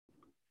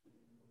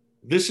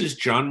This is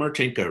John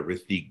Martinka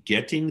with the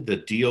Getting the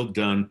Deal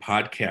Done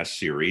podcast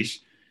series,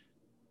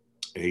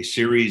 a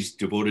series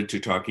devoted to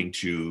talking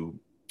to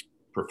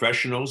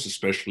professionals,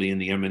 especially in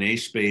the M&A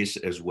space,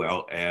 as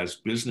well as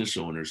business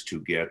owners to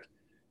get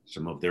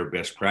some of their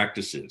best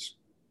practices.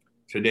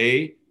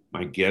 Today,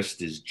 my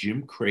guest is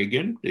Jim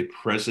Cragen, the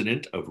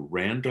president of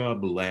Randolph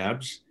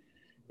Labs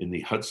in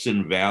the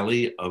Hudson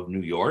Valley of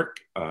New York.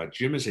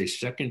 Jim is a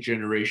second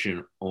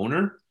generation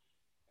owner.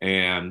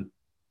 And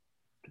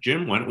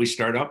Jim, why don't we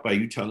start out by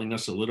you telling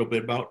us a little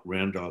bit about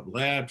Randolph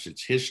Labs,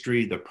 its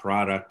history, the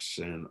products,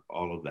 and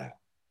all of that?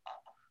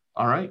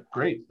 All right,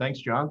 great. Thanks,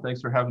 John.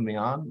 Thanks for having me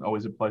on.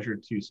 Always a pleasure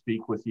to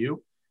speak with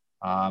you.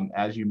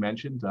 As you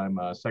mentioned, I'm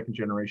a second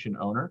generation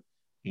owner,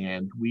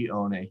 and we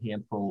own a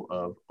handful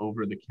of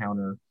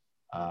over-the-counter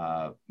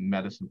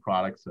medicine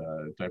products,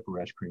 diaper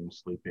rash cream,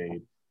 sleep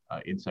aid,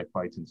 insect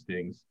bites and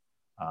stings.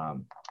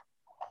 Um,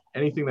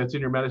 Anything that's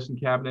in your medicine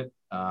cabinet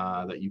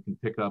that you can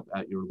pick up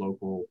at your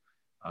local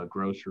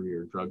grocery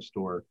or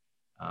drugstore,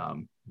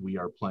 we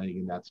are playing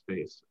in that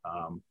space.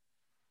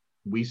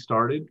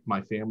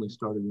 My family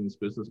started in this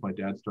business. My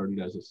dad started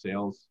as a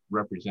sales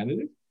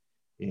representative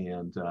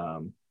and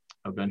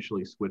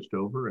eventually switched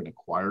over and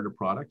acquired a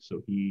product.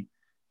 So he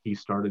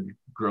started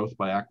growth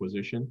by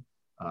acquisition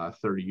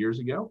 30 years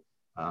ago.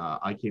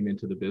 I came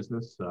into the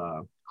business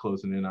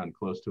closing in on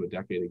close to a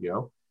decade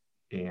ago,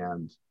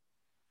 and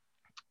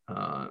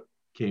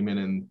came in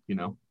and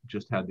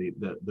just had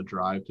the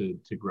drive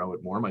to grow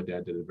it more. My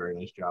dad did a very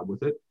nice job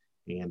with it,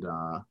 and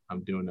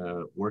I'm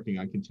working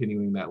on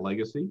continuing that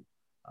legacy.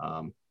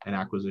 And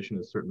acquisition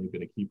has certainly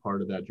been a key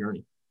part of that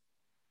journey.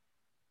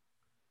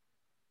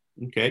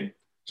 Okay.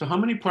 So, how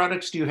many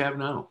products do you have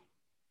now?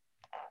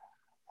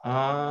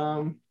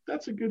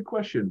 That's a good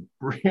question.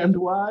 Brand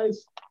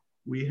wise,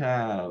 we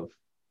have,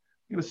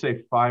 I'm going to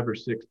say 5 or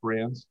 6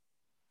 brands.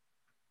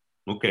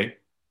 Okay.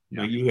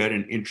 Now, Yeah. you had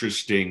an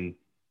interesting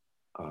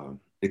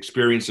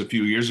experience a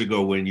few years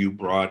ago when you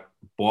bought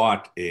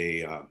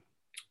you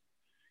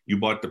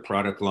bought the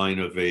product line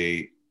of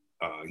a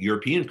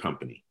European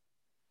company.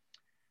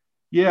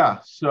 Yeah.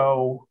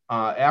 So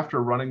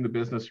after running the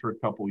business for a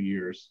couple of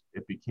years,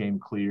 it became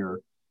clear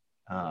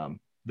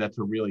that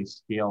to really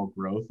scale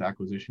growth,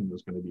 acquisition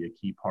was going to be a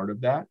key part of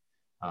that.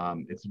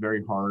 It's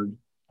very hard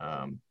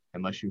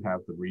unless you have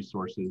the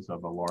resources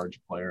of a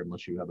large player,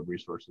 unless you have the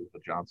resources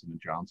of a Johnson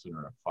and Johnson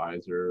or a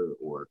Pfizer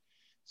or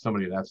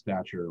somebody of that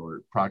stature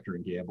or Procter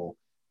and Gamble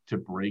to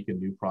break a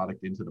new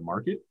product into the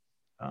market.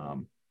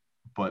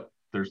 But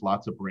there's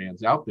lots of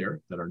brands out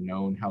there that are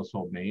known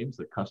household names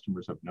that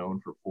customers have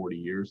known for 40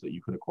 years that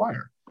you could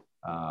acquire.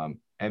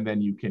 And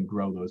then you can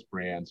grow those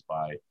brands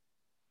by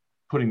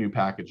putting new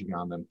packaging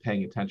on them,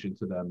 paying attention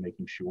to them,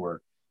 making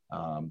sure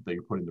that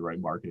you're putting the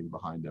right marketing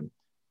behind them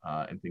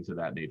and things of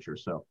that nature.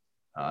 So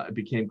it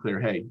became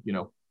clear, hey,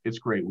 it's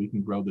great. We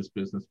can grow this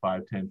business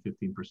 5, 10,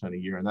 15% a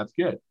year, and that's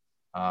good.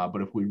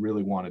 But if we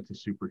really wanted to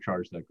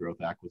supercharge that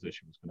growth,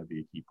 acquisition was going to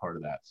be a key part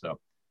of that. So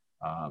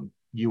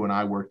you and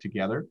I worked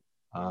together,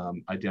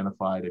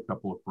 identified a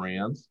couple of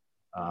brands,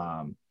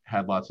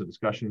 had lots of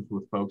discussions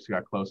with folks,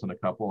 got close on a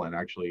couple, and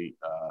actually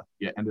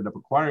ended up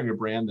acquiring a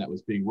brand that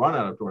was being run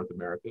out of North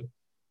America,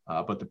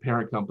 but the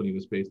parent company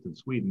was based in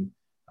Sweden,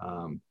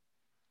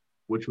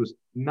 which was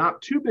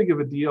not too big of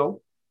a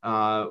deal.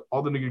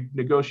 All the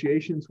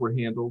negotiations were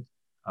handled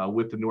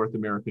with the North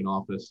American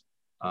office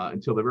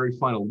until the very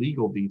final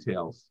legal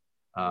details,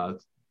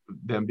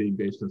 them being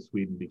based in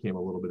Sweden, became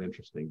a little bit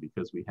interesting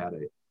because we had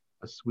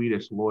a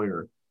Swedish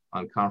lawyer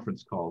on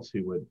conference calls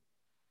who would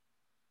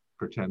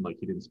pretend like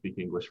he didn't speak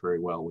English very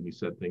well when you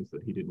said things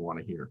that he didn't want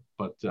to hear.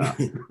 But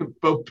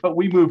but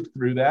we moved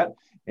through that,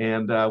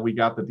 and we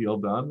got the deal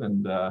done.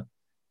 And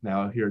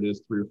now here it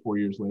is 3 or 4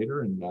 years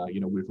later, and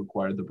we've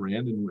acquired the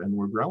brand, and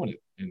we're growing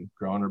it and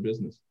growing our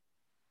business.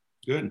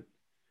 Good.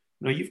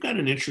 Now, you've got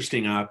an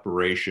interesting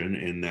operation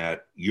in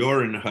that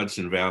you're in the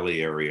Hudson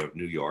Valley area of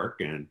New York,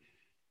 and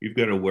you've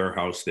got a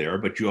warehouse there,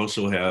 but you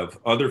also have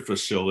other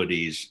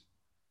facilities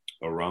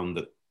around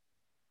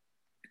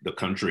the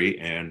country.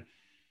 And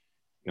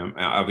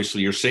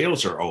obviously, your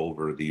sales are all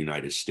over the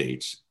United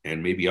States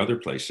and maybe other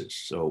places.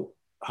 So,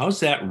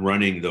 how's that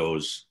running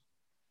those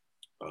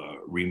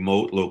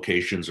remote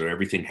locations where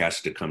everything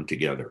has to come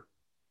together?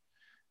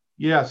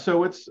 Yeah,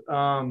 so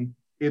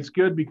it's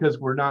good because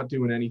we're not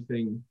doing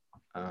anything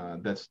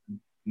that's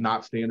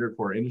not standard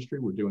for our industry.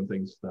 We're doing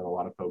things that a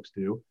lot of folks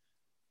do.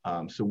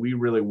 So we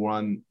really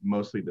run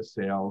mostly the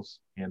sales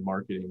and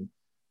marketing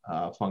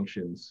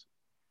functions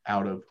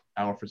out of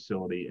our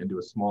facility into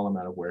a small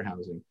amount of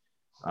warehousing.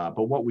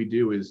 But what we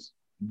do is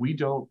we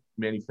don't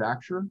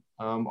manufacture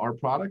our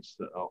products.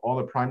 All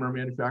the primary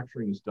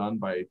manufacturing is done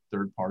by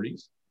third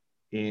parties.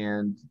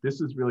 And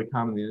this is really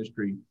common in the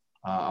industry.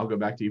 I'll go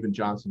back to even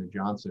Johnson and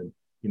Johnson.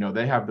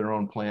 They have their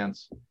own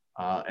plants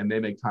and they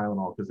make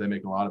Tylenol because they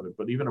make a lot of it.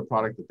 But even a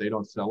product that they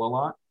don't sell a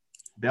lot,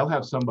 they'll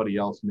have somebody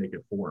else make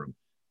it for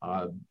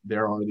them.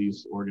 There are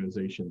these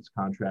organizations,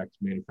 contract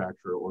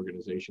manufacturer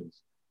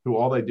organizations, who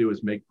all they do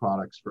is make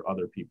products for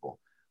other people.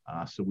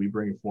 So we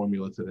bring a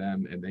formula to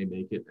them and they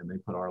make it and they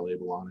put our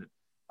label on it.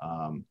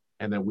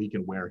 And then we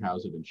can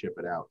warehouse it and ship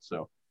it out.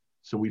 So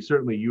we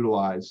certainly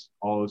utilize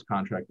all those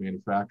contract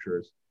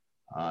manufacturers.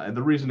 And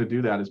the reason to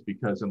do that is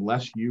because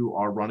unless you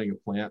are running a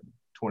plant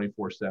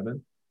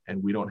 24/7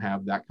 and we don't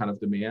have that kind of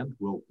demand,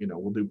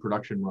 we'll do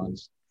production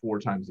runs 4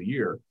 times a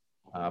year,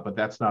 but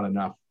that's not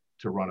enough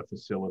to run a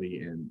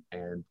facility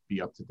and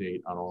be up to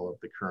date on all of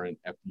the current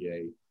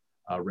FDA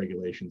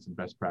regulations and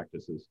best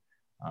practices.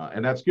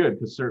 And that's good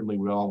because certainly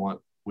we all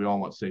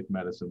want safe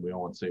medicine, we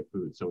all want safe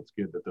food. So it's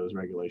good that those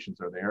regulations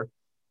are there.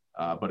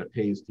 But it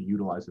pays to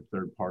utilize a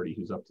third party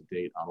who's up to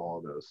date on all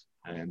of those.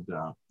 And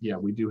yeah,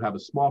 we do have a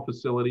small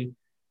facility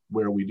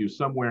where we do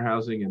some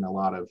warehousing and a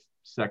lot of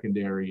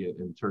secondary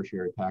and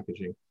tertiary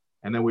packaging.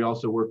 And then we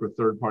also work with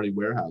third party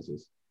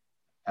warehouses.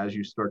 As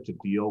you start to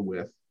deal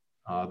with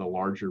the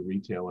larger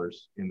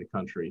retailers in the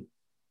country,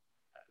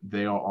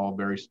 they are all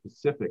very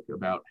specific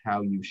about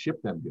how you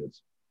ship them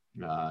goods.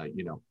 You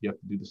have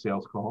to do the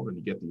sales call and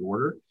you get the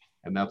order,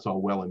 and that's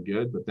all well and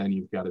good, but then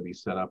you've got to be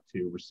set up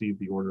to receive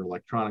the order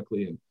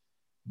electronically, and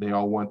they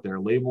all want their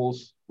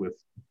labels with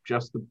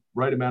just the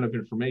right amount of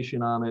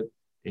information on it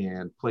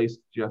and placed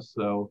just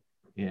so,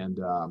 and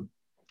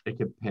it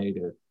can pay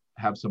to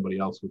have somebody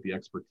else with the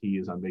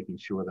expertise on making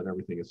sure that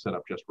everything is set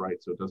up just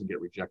right so it doesn't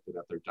get rejected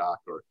at their dock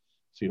or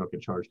so you don't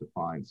get charged a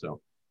fine. So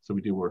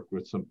we do work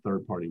with some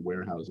third-party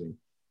warehousing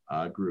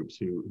groups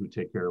who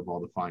take care of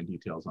all the fine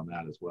details on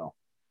that as well.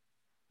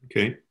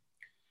 Okay.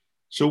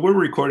 So we're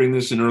recording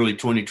this in early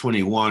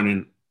 2021,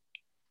 and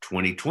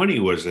 2020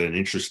 was an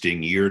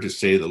interesting year to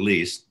say the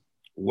least.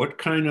 What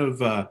kind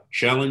of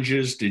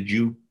challenges did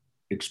you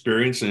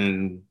experience,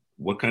 and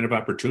what kind of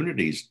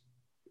opportunities,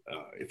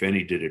 if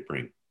any, did it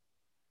bring?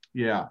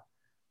 Yeah.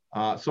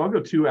 So I'll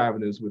go 2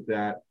 avenues with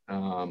that.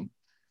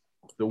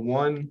 The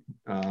one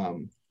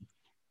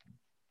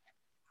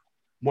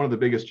of the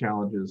biggest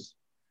challenges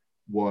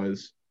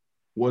was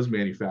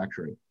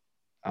manufacturing.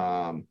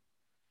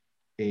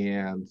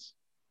 And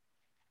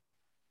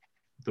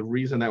the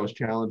reason that was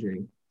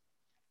challenging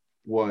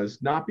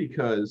was not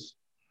because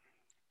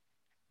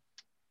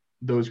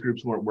those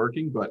groups weren't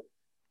working, but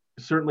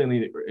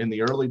certainly in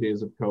the early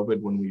days of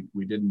COVID, when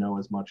we didn't know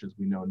as much as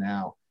we know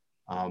now,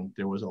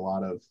 there was a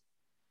lot of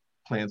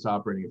plants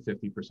operating at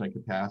 50%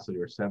 capacity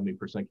or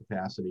 70%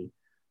 capacity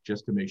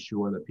just to make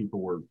sure that people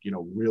were,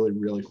 really,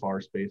 really far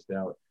spaced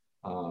out.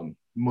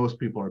 Most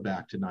people are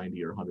back to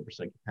 90 or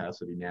 100%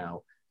 capacity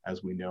now,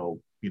 as we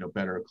know,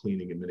 better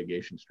cleaning and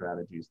mitigation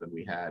strategies than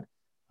we had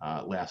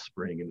last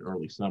spring and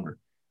early summer.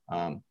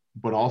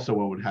 But also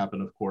what would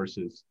happen, of course,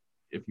 is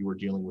if you were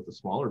dealing with a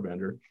smaller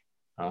vendor,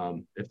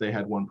 if they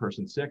had one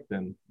person sick,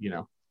 then,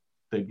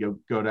 they'd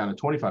go down to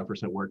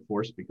 25%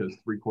 workforce because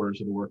 3/4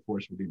 of the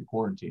workforce would be in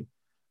quarantine.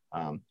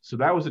 So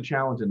that was a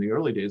challenge in the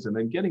early days. And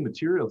then getting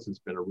materials has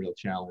been a real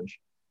challenge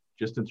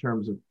just in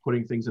terms of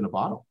putting things in a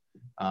bottle.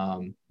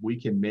 We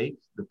can make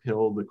the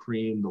pill, the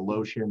cream, the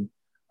lotion,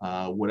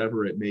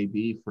 whatever it may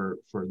be for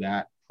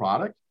that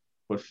product,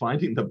 but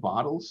finding the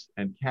bottles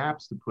and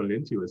caps to put it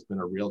into has been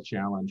a real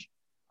challenge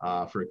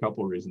for a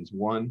couple of reasons.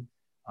 One,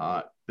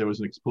 there was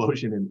an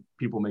explosion in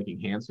people making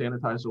hand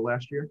sanitizer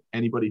last year.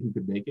 Anybody who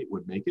could make it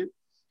would make it.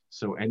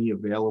 So any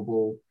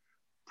available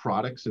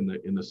products in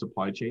the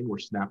supply chain were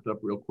snapped up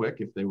real quick.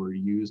 If they were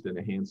used in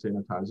a hand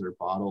sanitizer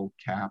bottle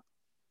cap,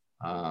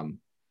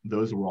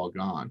 those were all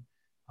gone.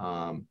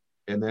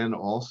 And then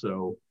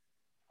also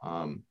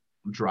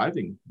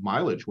driving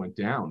mileage went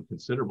down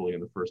considerably in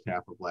the first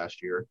half of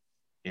last year,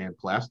 and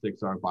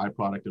plastics are a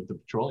byproduct of the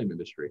petroleum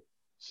industry.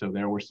 So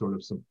there were sort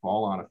of some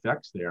fall-on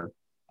effects there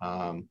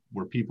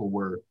where people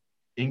were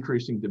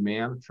increasing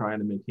demand, trying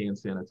to make hand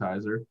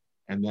sanitizer,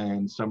 and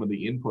then some of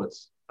the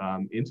inputs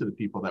into the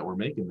people that were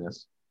making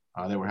this,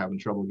 they were having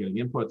trouble getting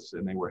inputs,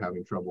 and they were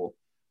having trouble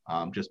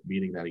just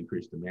meeting that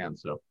increased demand.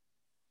 So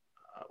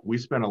we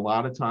spent a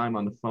lot of time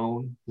on the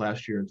phone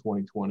last year in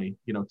 2020.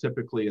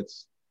 Typically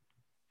it's,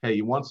 hey,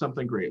 you want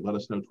something? Great. Let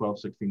us know 12,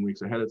 16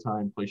 weeks ahead of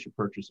time, place your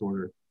purchase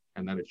order,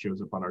 and then it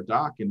shows up on our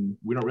dock, and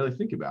we don't really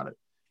think about it.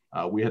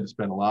 We had to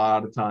spend a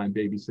lot of time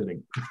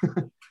babysitting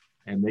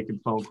and making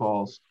phone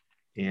calls,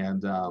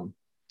 and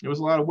it was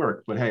a lot of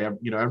work. But hey,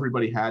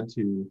 everybody had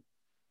to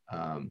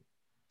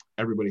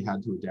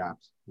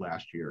adapt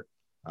last year,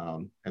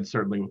 and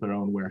certainly with our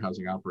own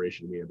warehousing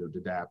operation, we had to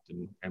adapt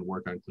and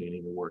work on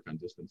cleaning and work on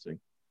distancing.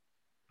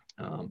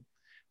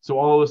 So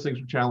all those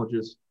things were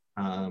challenges.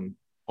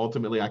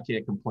 Ultimately, I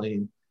can't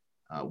complain.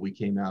 We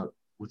came out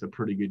with a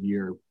pretty good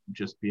year,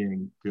 just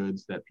being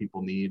goods that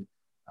people need,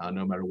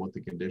 no matter what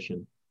the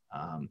condition.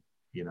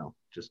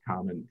 Just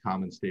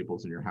common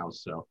staples in your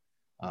house. So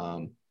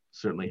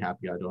certainly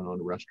happy I don't own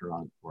a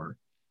restaurant or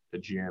a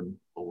gym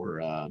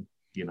or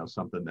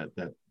something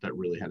that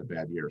really had a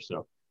bad year.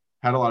 So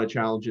had a lot of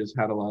challenges,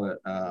 had a lot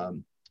of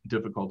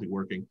difficulty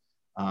working.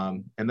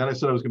 And then I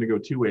said I was going to go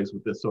 2 ways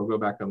with this. So I'll go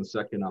back on the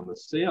second on the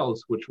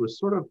sales, which was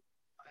sort of,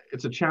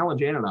 it's a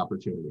challenge and an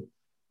opportunity.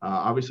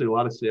 Obviously, a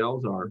lot of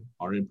sales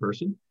are in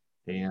person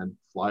and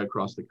fly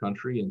across the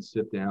country and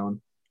sit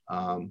down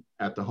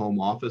at the home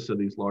office of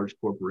these large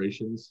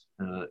corporations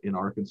in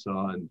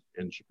Arkansas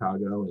and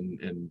Chicago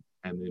and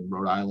in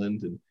Rhode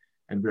Island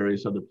and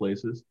various other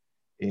places.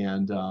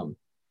 And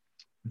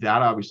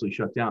that obviously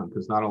shut down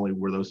because not only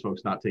were those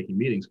folks not taking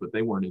meetings, but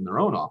they weren't in their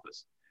own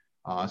office.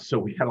 So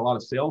we had a lot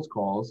of sales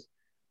calls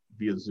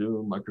via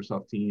Zoom,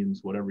 Microsoft Teams,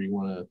 whatever you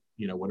want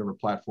to, whatever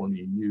platform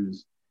you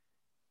use.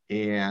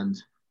 And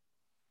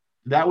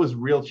that was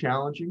real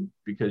challenging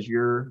because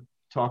you're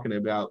talking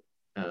about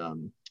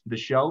the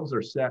shelves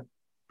are set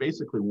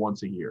basically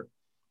once a year,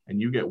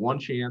 and you get one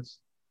chance,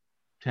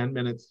 10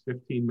 minutes,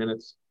 15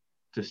 minutes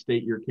to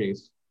state your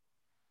case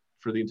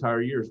for the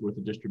entire year's worth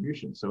of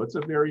distribution. So it's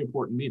a very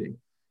important meeting.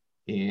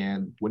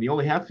 And when you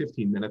only have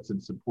 15 minutes,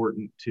 it's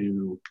important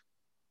to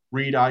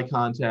read eye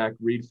contact,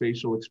 read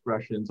facial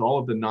expressions, all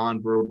of the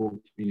nonverbal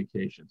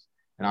communications.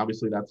 And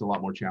obviously that's a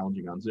lot more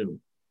challenging on Zoom.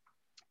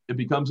 It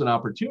becomes an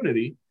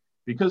opportunity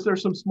because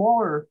there's some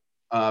smaller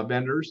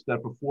vendors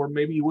that before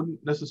maybe you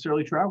wouldn't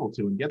necessarily travel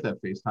to and get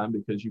that FaceTime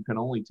because you can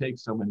only take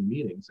so many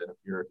meetings. And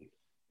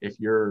if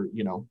your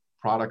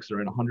products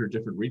are in 100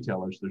 different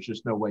retailers, there's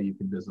just no way you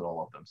can visit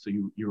all of them. So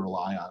you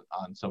rely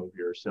on some of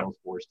your sales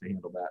force to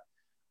handle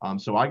that.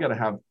 So I got to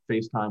have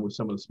FaceTime with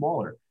some of the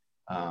smaller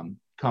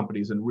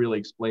companies and really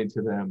explain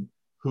to them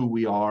who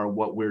we are,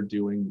 what we're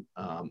doing,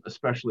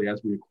 especially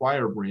as we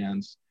acquire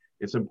brands.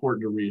 It's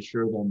important to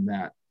reassure them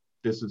that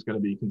this is going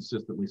to be a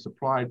consistently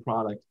supplied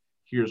product.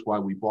 Here's why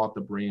we bought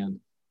the brand.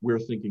 We're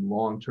thinking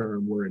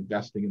long-term. We're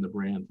investing in the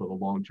brand for the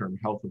long-term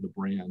health of the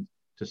brand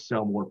to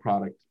sell more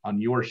product on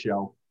your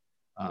shelf,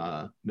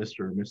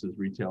 Mr. and Mrs.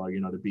 Retailer,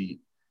 to be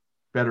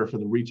better for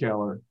the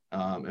retailer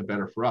and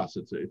better for us.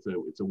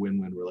 It's a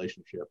win-win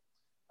relationship.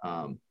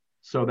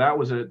 So that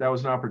was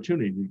an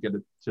opportunity to get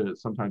to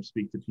sometimes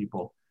speak to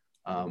people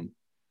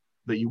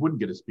that you wouldn't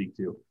get to speak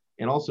to,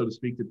 and also to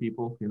speak to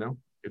people,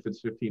 if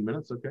it's 15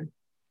 minutes, okay,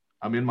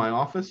 I'm in my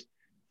office,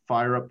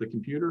 fire up the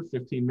computer,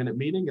 15-minute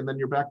meeting, and then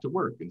you're back to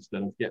work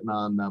instead of getting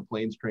on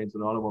planes, trains,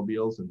 and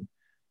automobiles and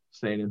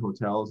staying in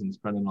hotels and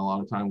spending a lot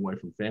of time away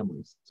from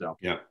families. So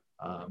yeah,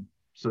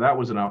 so that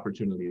was an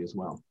opportunity as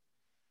well.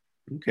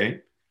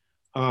 Okay.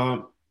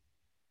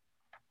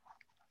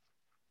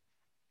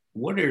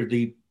 What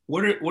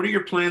are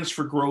your plans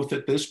for growth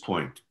at this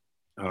point?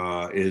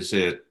 Is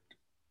it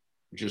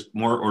just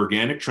more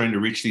organic, trying to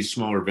reach these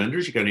smaller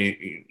vendors?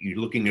 You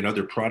looking at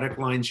other product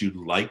lines you'd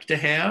like to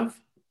have?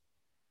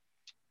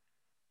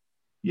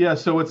 Yeah,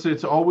 so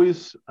it's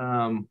always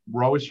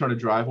we're always trying to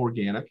drive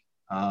organic,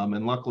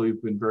 and luckily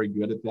we've been very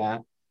good at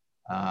that.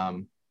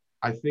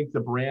 I think the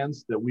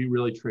brands that we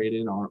really trade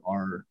in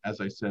are,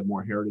 as I said,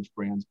 more heritage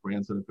brands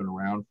that have been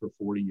around for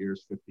 40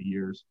 years, 50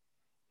 years.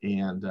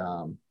 And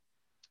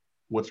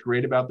what's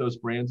great about those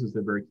brands is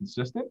they're very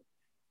consistent,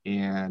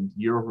 and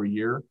year over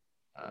year,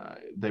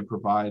 they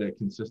provide a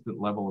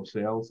consistent level of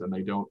sales, and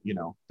they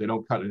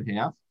don't cut in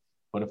half.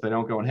 But if they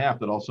don't go in half,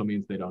 that also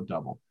means they don't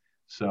double.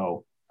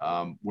 So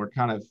we're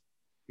kind of,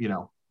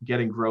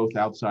 getting growth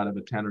outside of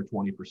a 10 or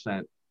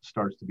 20%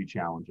 starts to be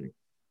challenging.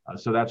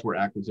 So that's where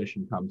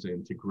acquisition comes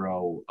in to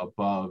grow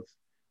above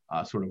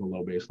sort of a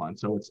low baseline.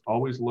 So it's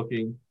always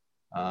looking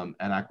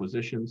at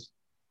acquisitions,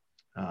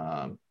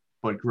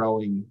 but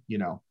growing,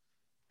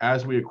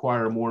 as we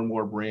acquire more and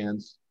more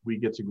brands, we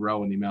get to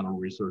grow in the amount of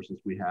resources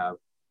we have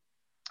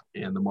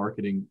and the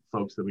marketing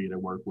folks that we get to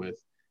work with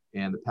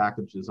and the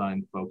package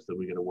design folks that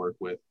we get to work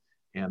with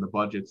and the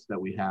budgets that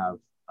we have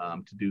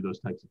to do those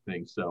types of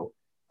things. So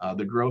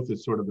the growth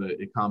is sort of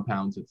it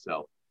compounds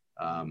itself.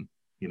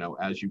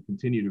 As you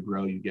continue to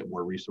grow, you get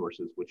more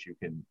resources, which you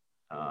can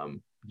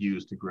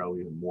use to grow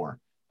even more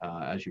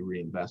as you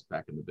reinvest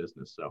back in the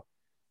business. So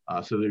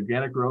the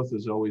organic growth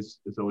is always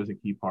a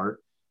key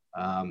part.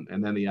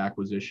 And then the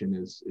acquisition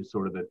is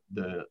sort of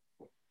the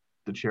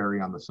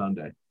cherry on the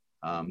sundae.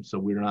 So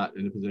we're not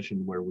in a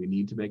position where we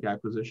need to make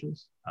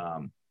acquisitions.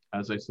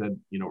 As I said,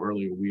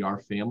 earlier, we are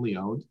family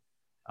owned.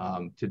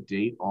 To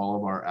date, all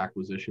of our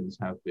acquisitions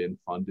have been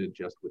funded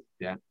just with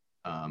debt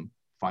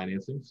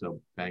financing,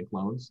 so bank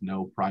loans,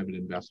 no private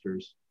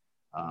investors.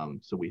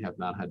 So we have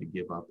not had to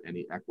give up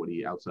any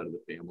equity outside of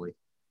the family.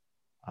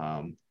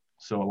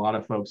 So a lot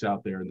of folks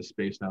out there in the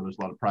space now, there's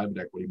a lot of private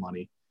equity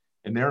money,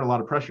 and they're in a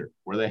lot of pressure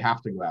where they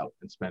have to go out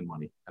and spend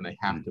money and they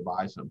have to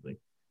buy something.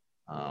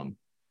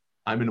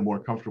 I'm in a more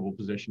comfortable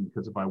position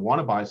because if I want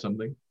to buy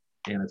something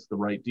and it's the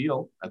right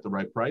deal at the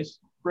right price,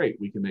 great,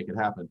 we can make it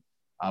happen.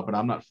 But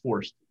I'm not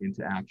forced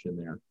into action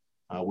there,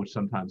 which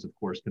sometimes, of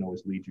course, can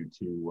always lead you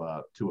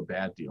to a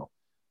bad deal.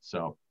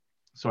 So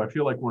I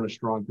feel like we're in a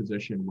strong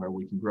position where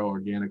we can grow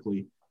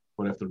organically,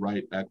 but if the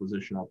right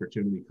acquisition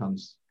opportunity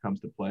comes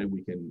to play,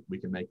 we can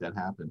make that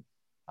happen.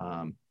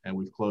 And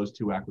we've closed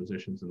 2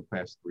 acquisitions in the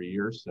past 3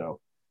 years. So,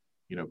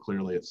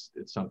 clearly it's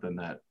something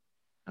that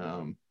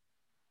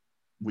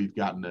we've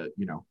gotten a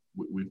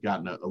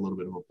little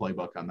bit of a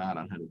playbook on how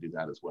to do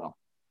that as well.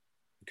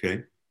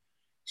 Okay.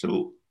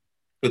 So,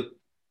 but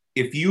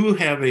if you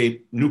have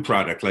a new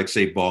product, like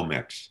say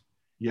Balmex,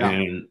 yeah,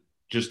 and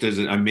just as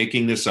I'm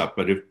making this up,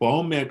 but if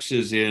Balmex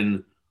is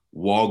in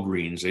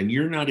Walgreens, and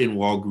you're not in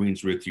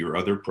Walgreens with your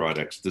other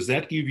products, does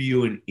that give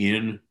you an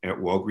in at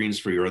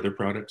Walgreens for your other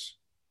products?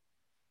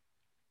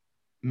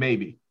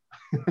 Maybe.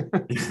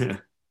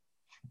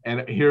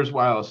 And here's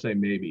why I'll say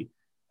maybe.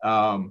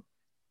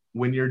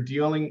 When you're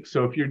dealing,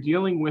 so if you're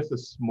dealing with a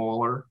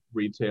smaller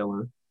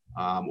retailer,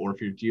 or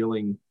if you're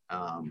dealing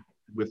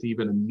with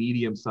even a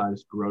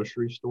medium-sized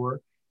grocery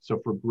store, so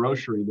for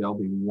grocery, there'll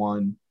be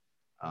one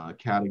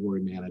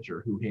category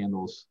manager who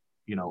handles,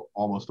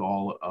 almost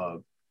all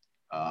of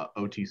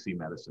OTC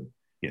medicine.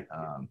 Yeah.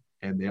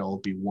 And there'll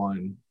be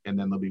one, and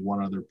then there'll be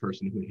one other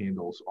person who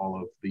handles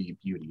all of the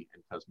beauty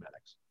and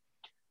cosmetics.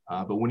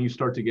 But when you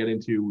start to get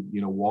into,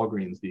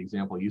 Walgreens, the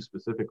example you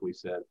specifically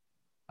said,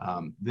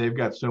 they've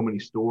got so many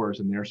stores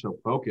and they're so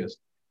focused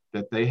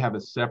that they have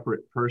a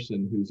separate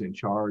person who's in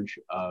charge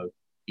of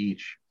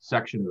each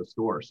section of the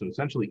store. So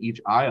essentially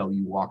each aisle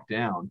you walk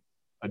down,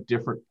 a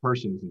different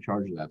person is in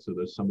charge of that. So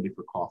there's somebody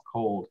for cough,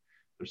 cold,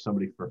 there's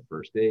somebody for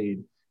first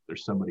aid,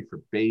 there's somebody for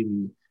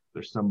baby,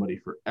 there's somebody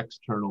for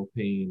external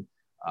pain,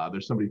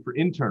 there's somebody for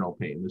internal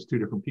pain. There's two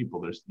different people.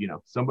 There's,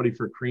 somebody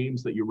for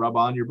creams that you rub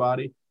on your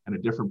body and a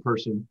different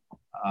person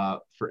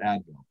for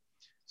Advil.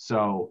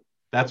 So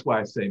that's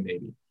why I say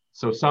maybe.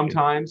 So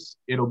sometimes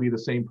it'll be the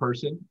same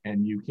person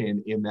and you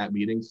can, in that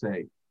meeting,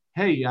 say,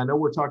 hey, I know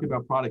we're talking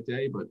about product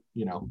A, but,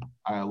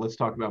 let's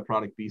talk about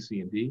product B,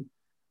 C, and D.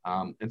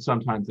 And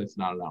sometimes that's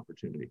not an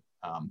opportunity.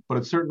 But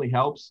it certainly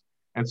helps.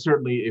 And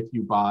certainly if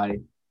you buy,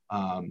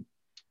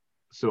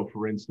 so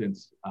for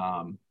instance,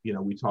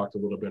 we talked a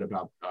little bit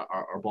about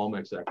our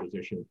Balmex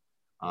acquisition.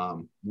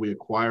 We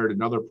acquired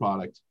another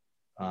product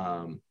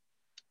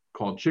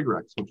called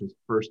Chigrex, which is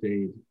first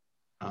aid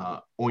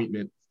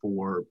ointment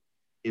for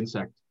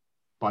insect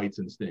bites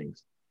and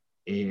stings.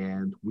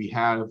 And we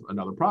have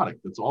another product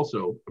that's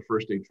also a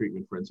first aid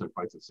treatment for insect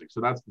bites and stings. So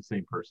that's the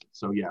same person.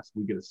 So yes,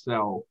 we get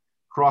to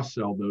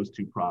cross-sell those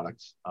two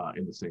products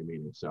in the same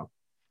meeting. So,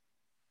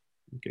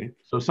 okay.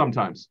 So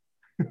sometimes.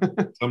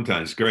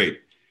 Sometimes, great.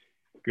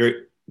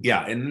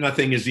 Yeah, and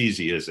nothing is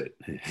easy, is it?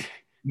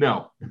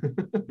 No.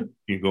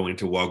 You go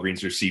into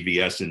Walgreens or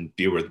CVS and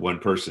deal with one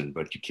person,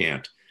 but you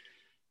can't.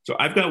 So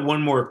I've got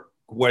one more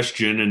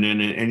question and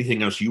then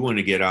anything else you want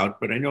to get out,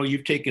 but I know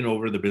you've taken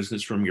over the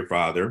business from your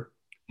father.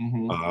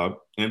 Mm-hmm.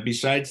 And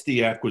besides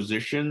the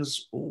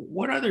acquisitions,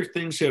 what other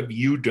things have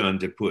you done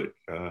to put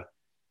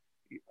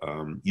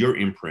your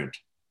imprint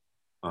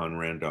on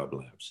Randall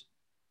Labs?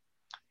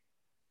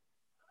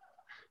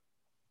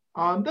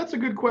 That's a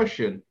good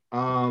question.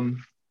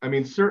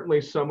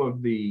 Certainly some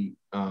of the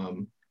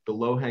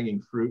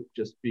low-hanging fruit,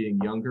 just being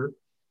younger,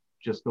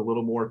 just a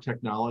little more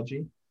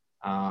technology,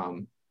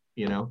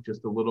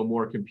 just a little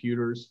more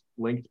computers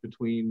linked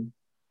between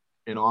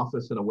an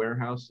office and a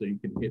warehouse, so you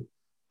can hit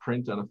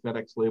print on a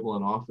FedEx label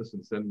in office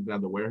and send it down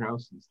to the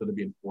warehouse instead of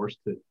being forced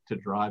to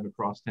drive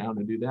across town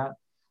to do that.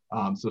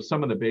 So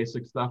some of the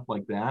basic stuff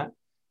like that.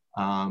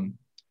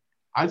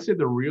 I'd say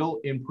the real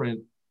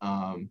imprint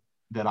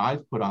that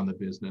I've put on the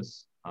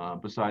business,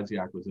 besides the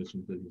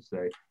acquisitions, as you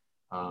say,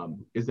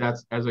 is that,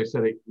 as I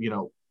said,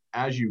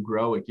 as you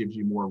grow, it gives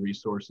you more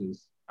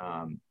resources,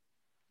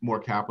 more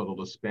capital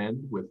to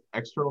spend with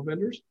external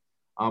vendors,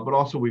 but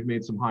also we've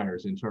made some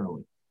hires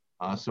internally.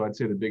 So I'd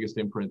say the biggest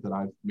imprint that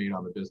I've made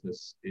on the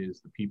business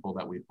is the people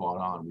that we've brought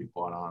on. We've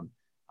brought on,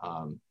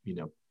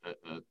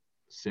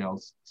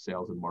 sales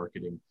and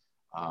marketing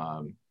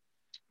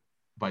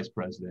vice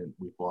president.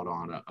 We've brought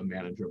on a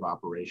manager of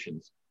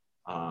operations.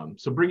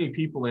 So bringing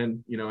people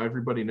in,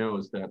 everybody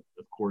knows that,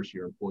 of course,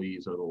 your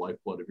employees are the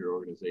lifeblood of your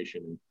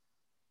organization. And,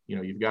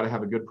 you've got to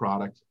have a good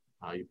product.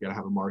 You've got to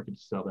have a market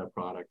to sell that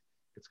product.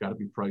 It's got to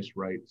be priced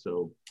right.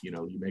 So,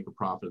 you make a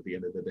profit at the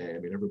end of the day. I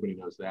mean, everybody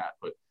knows that.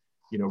 But,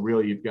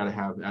 really, you've got to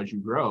have, as you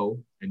grow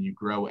and you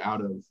grow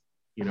out of,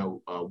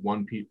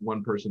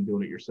 one person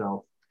doing it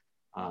yourself,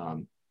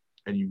 and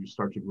you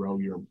start to grow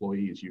your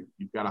employees,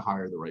 you've got to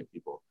hire the right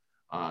people.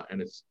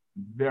 And it's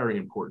very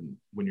important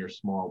when you're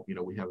small.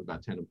 We have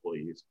about 10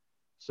 employees.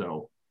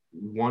 So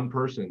one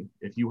person,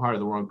 if you hire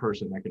the wrong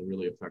person, that can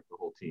really affect the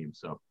whole team.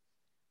 So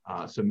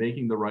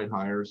making the right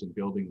hires and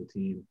building the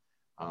team,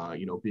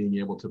 being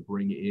able to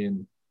bring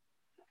in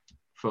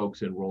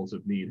folks in roles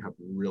of need have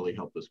really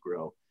helped us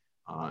grow.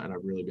 And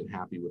I've really been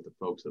happy with the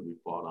folks that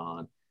we've brought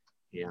on.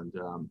 And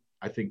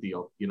I think the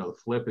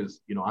flip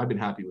is, I've been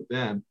happy with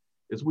them,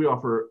 is we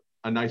offer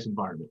a nice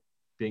environment,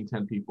 being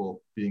 10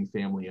 people, being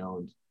family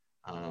owned.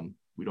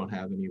 We don't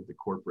have any of the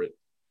corporate,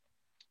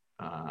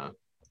 I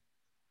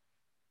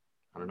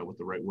don't know what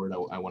the right word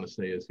I want to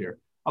say is here.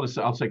 I'll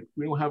say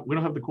we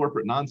don't have the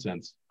corporate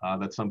nonsense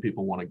that some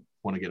people want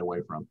to get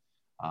away from.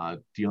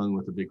 Dealing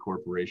with a big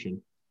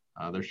corporation,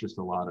 there's just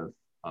a lot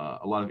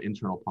of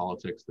internal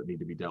politics that need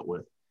to be dealt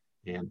with.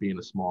 And being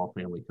a small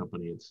family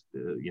company, it's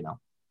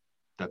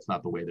that's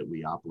not the way that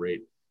we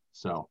operate.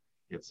 So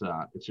it's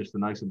just a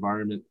nice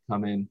environment.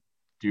 Come in,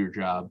 do your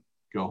job,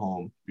 go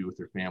home, be with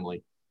your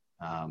family.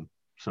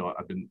 So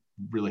I've been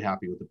really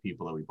happy with the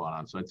people that we brought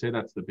on. So I'd say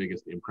that's the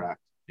biggest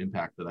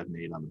impact that I've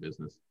made on the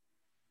business.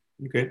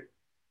 Okay.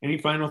 Any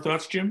final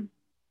thoughts, Jim?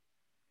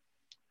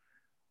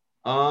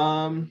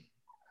 Um,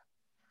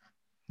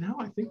 no,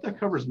 I think that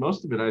covers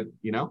most of it.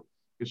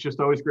 It's just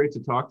always great to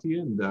talk to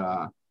you,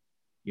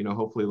 and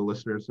hopefully the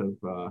listeners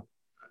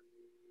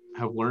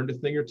have learned a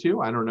thing or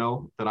two. I don't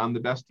know that I'm the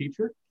best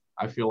teacher.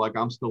 I feel like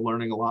I'm still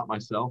learning a lot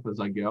myself as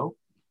I go,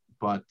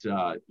 but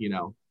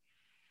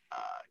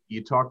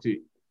you talk to,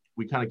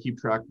 we kind of keep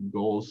track of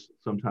goals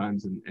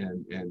sometimes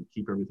and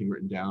keep everything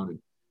written down, and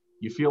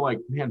you feel like,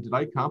 man, did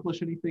I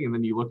accomplish anything? And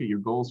then you look at your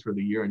goals for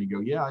the year and you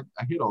go, yeah,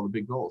 I hit all the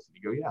big goals. And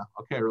you go, yeah,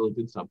 okay, I really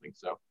did something.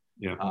 So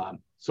Yeah.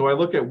 So I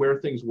look at where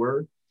things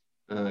were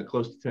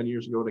close to 10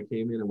 years ago when I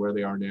came in and where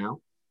they are now.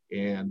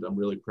 And I'm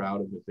really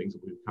proud of the things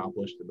that we've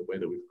accomplished and the way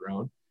that we've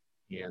grown.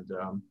 And,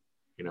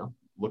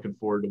 looking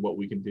forward to what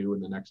we can do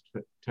in the next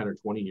 10 or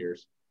 20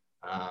 years.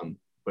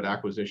 But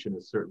acquisition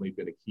has certainly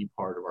been a key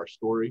part of our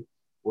story,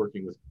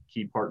 working with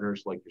key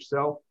partners like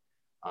yourself.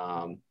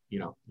 You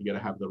got to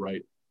have the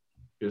right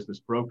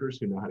business brokers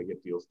who know how to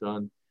get deals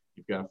done.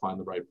 You've got to find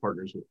the right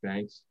partners with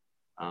banks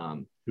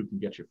who can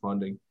get you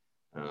funding.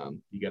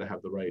 You got to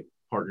have the right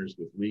partners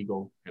with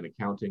legal and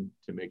accounting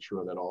to make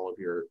sure that all of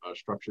your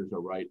structures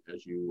are right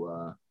as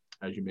you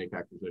make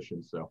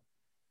acquisitions. So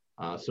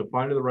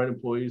finding the right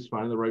employees,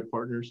 finding the right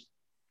partners,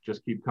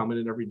 just keep coming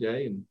in every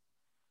day and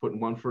putting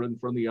one foot in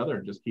front of the other,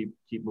 and just keep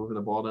moving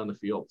the ball down the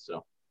field.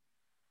 So,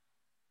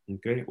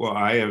 okay. Well,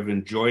 I have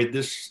enjoyed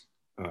this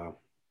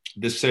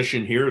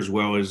session here, as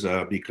well as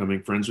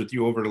becoming friends with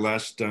you over the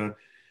last 3,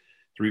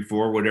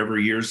 4, whatever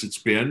years it's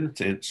been.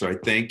 And so I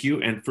thank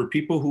you. And for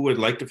people who would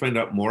like to find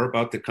out more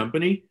about the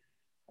company,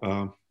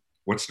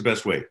 what's the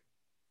best way?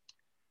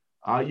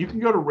 You can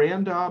go to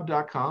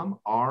randob.com,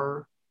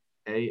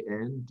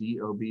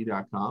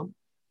 RANDOB.com.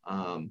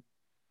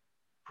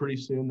 Pretty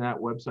soon that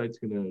website's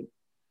going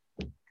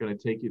to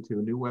take you to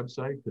a new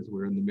website, because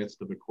we're in the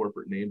midst of a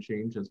corporate name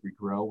change. As we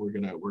grow, we're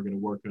going to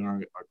work on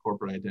our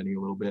corporate identity a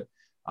little bit.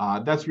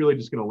 That's really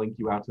just going to link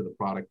you out to the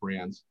product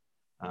brands,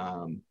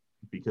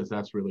 because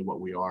that's really what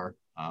we are.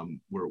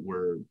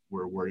 We're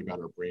worried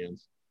about our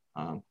brands,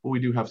 but we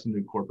do have some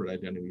new corporate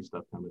identity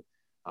stuff coming,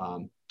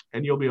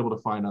 and you'll be able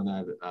to find on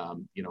that.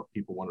 If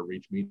people want to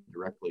reach me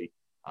directly,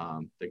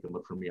 they can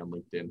look for me on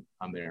LinkedIn.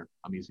 I'm there.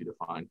 I'm easy to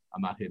find.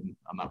 I'm not hidden.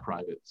 I'm not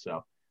private.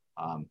 So,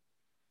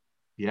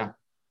 yeah.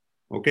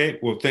 Okay.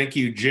 Well, thank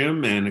you,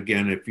 Jim. And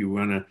again, if you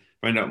want to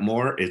find out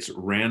more, it's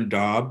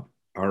Randob,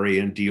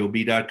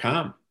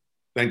 RANDOB.com.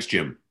 Thanks,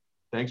 Jim.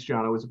 Thanks,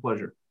 John. It was a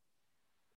pleasure.